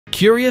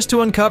Curious to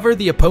uncover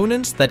the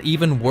opponents that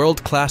even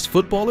world-class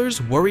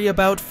footballers worry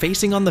about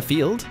facing on the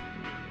field?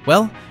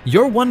 Well,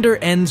 your wonder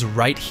ends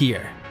right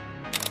here.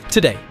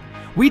 Today,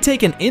 we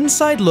take an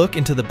inside look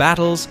into the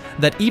battles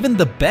that even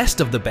the best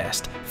of the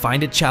best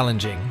find it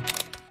challenging.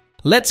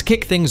 Let's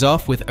kick things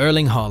off with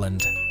Erling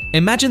Haaland.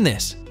 Imagine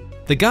this.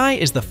 The guy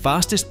is the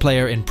fastest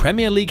player in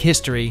Premier League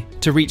history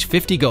to reach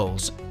 50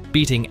 goals,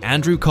 beating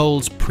Andrew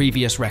Cole's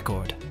previous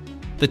record.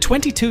 The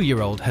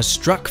 22-year-old has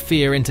struck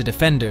fear into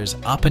defenders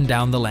up and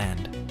down the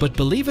land. But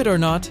believe it or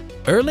not,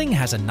 Erling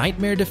has a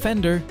nightmare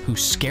defender who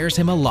scares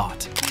him a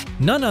lot.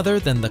 None other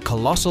than the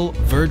colossal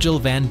Virgil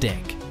van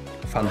Dijk.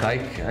 Van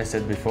Dijk, I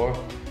said before,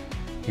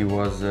 he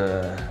was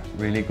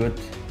really good.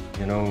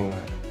 You know,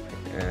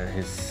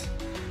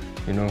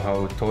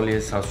 how tall he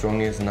is, how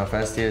strong he is, and how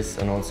fast he is,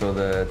 and also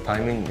the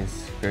timing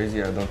is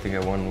crazy. I don't think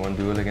I won one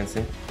duel against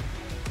him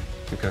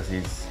because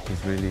he's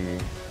really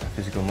a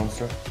physical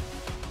monster.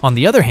 On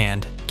the other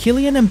hand,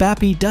 Kylian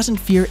Mbappe doesn't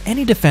fear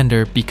any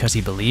defender because he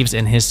believes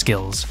in his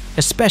skills,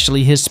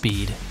 especially his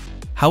speed.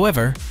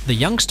 However, the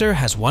youngster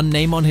has one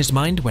name on his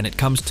mind when it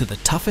comes to the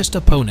toughest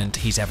opponent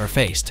he's ever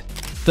faced: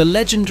 the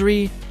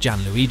legendary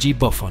Gianluigi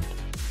Buffon.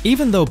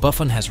 Even though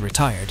Buffon has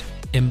retired,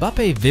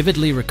 Mbappe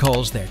vividly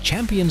recalls their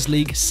Champions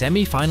League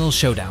semi-final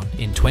showdown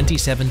in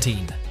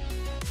 2017.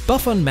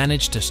 Buffon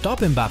managed to stop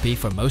Mbappe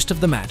for most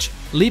of the match,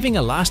 leaving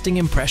a lasting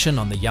impression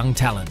on the young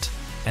talent,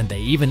 and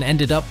they even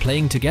ended up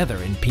playing together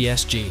in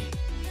PSG.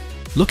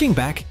 Looking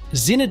back,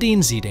 Zinedine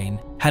Zidane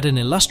had an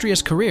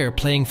illustrious career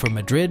playing for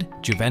Madrid,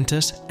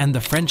 Juventus, and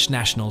the French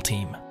national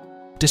team.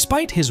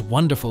 Despite his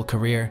wonderful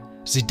career,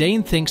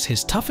 Zidane thinks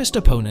his toughest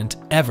opponent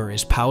ever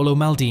is Paolo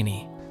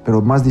Maldini.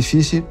 Pero más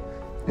difícil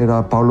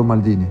era Paolo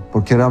Maldini,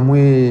 porque era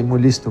muy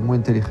listo, muy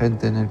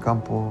inteligente en el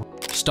campo.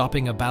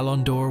 Stopping a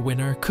Ballon d'Or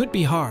winner could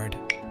be hard,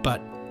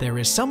 but there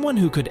is someone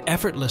who could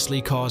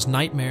effortlessly cause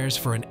nightmares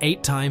for an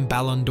 8-time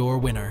Ballon d'Or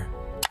winner.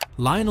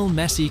 Lionel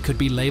Messi could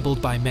be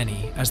labeled by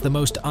many as the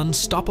most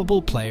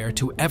unstoppable player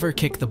to ever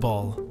kick the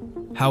ball.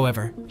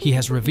 However, he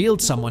has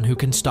revealed someone who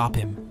can stop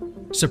him.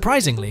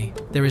 Surprisingly,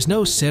 there is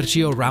no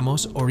Sergio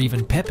Ramos or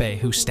even Pepe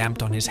who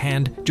stamped on his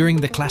hand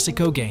during the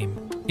Clásico game.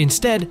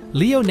 Instead,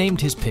 Leo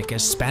named his pick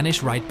as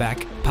Spanish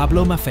right-back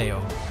Pablo Maffeo.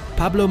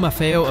 Pablo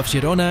Maffeo of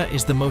Girona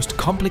is the most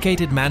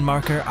complicated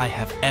man-marker I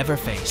have ever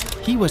faced.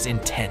 He was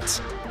intense.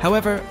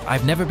 However,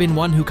 I've never been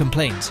one who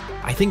complains.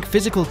 I think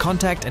physical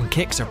contact and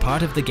kicks are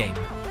part of the game.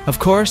 Of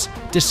course,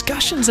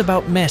 discussions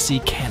about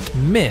Messi can't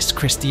miss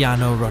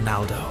Cristiano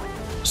Ronaldo.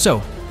 So,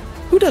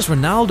 who does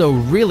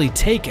Ronaldo really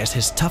take as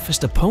his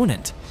toughest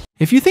opponent?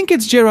 If you think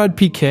it's Gerard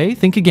Piqué,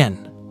 think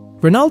again.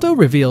 Ronaldo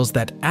reveals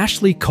that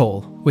Ashley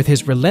Cole, with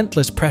his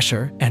relentless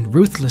pressure and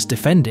ruthless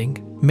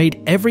defending,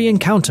 made every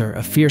encounter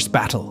a fierce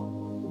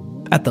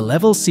battle. At the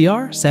level,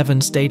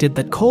 CR7 stated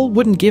that Cole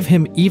wouldn't give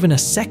him even a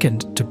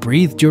second to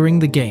breathe during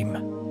the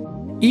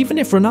game, even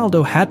if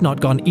Ronaldo had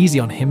not gone easy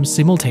on him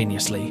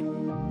simultaneously.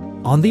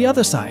 On the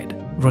other side,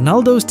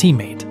 Ronaldo's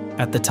teammate,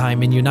 at the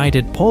time in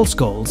United, Paul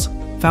Scholes,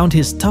 found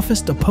his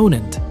toughest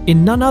opponent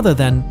in none other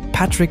than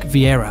Patrick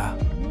Vieira.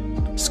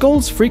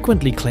 Scholes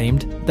frequently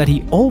claimed that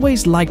he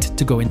always liked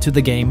to go into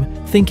the game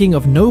thinking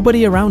of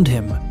nobody around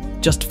him,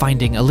 just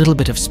finding a little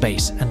bit of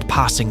space and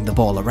passing the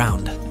ball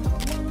around.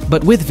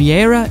 But with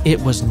Vieira,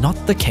 it was not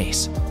the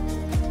case.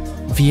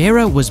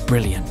 Vieira was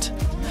brilliant.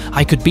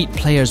 I could beat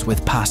players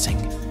with passing,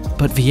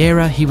 but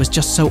Vieira, he was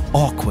just so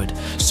awkward,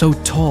 so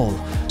tall,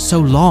 so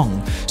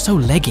long, so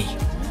leggy.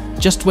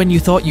 Just when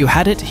you thought you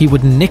had it, he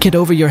would nick it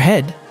over your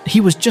head.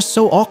 He was just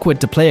so awkward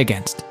to play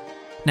against.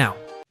 Now,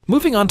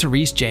 moving on to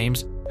Reece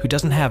James, who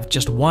doesn't have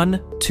just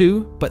 1,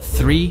 2, but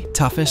 3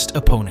 toughest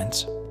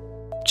opponents.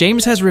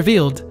 James has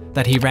revealed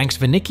that he ranks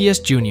Vinicius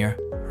Jr.,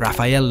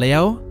 Rafael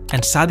Leao,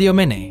 and Sadio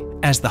Mane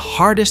as the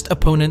hardest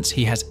opponents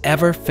he has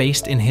ever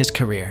faced in his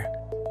career.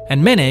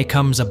 And Mane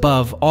comes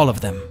above all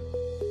of them.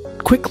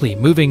 Quickly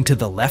moving to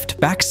the left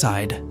back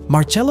side,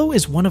 Marcelo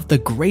is one of the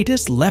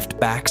greatest left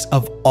backs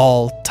of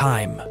all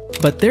time.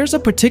 But there's a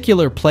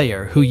particular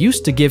player who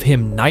used to give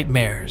him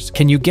nightmares.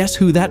 Can you guess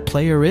who that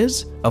player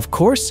is? Of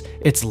course,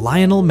 it's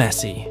Lionel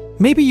Messi.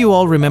 Maybe you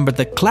all remember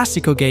the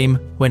Clásico game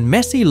when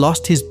Messi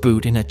lost his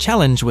boot in a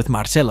challenge with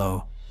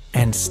Marcelo,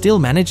 and still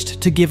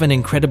managed to give an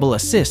incredible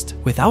assist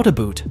without a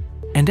boot.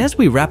 And as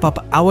we wrap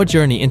up our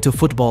journey into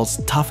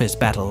football's toughest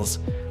battles,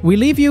 we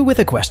leave you with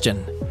a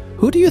question.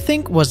 Who do you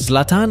think was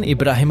Zlatan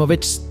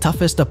Ibrahimovic's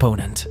toughest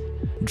opponent?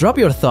 Drop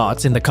your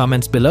thoughts in the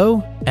comments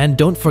below, and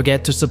don't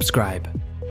forget to subscribe.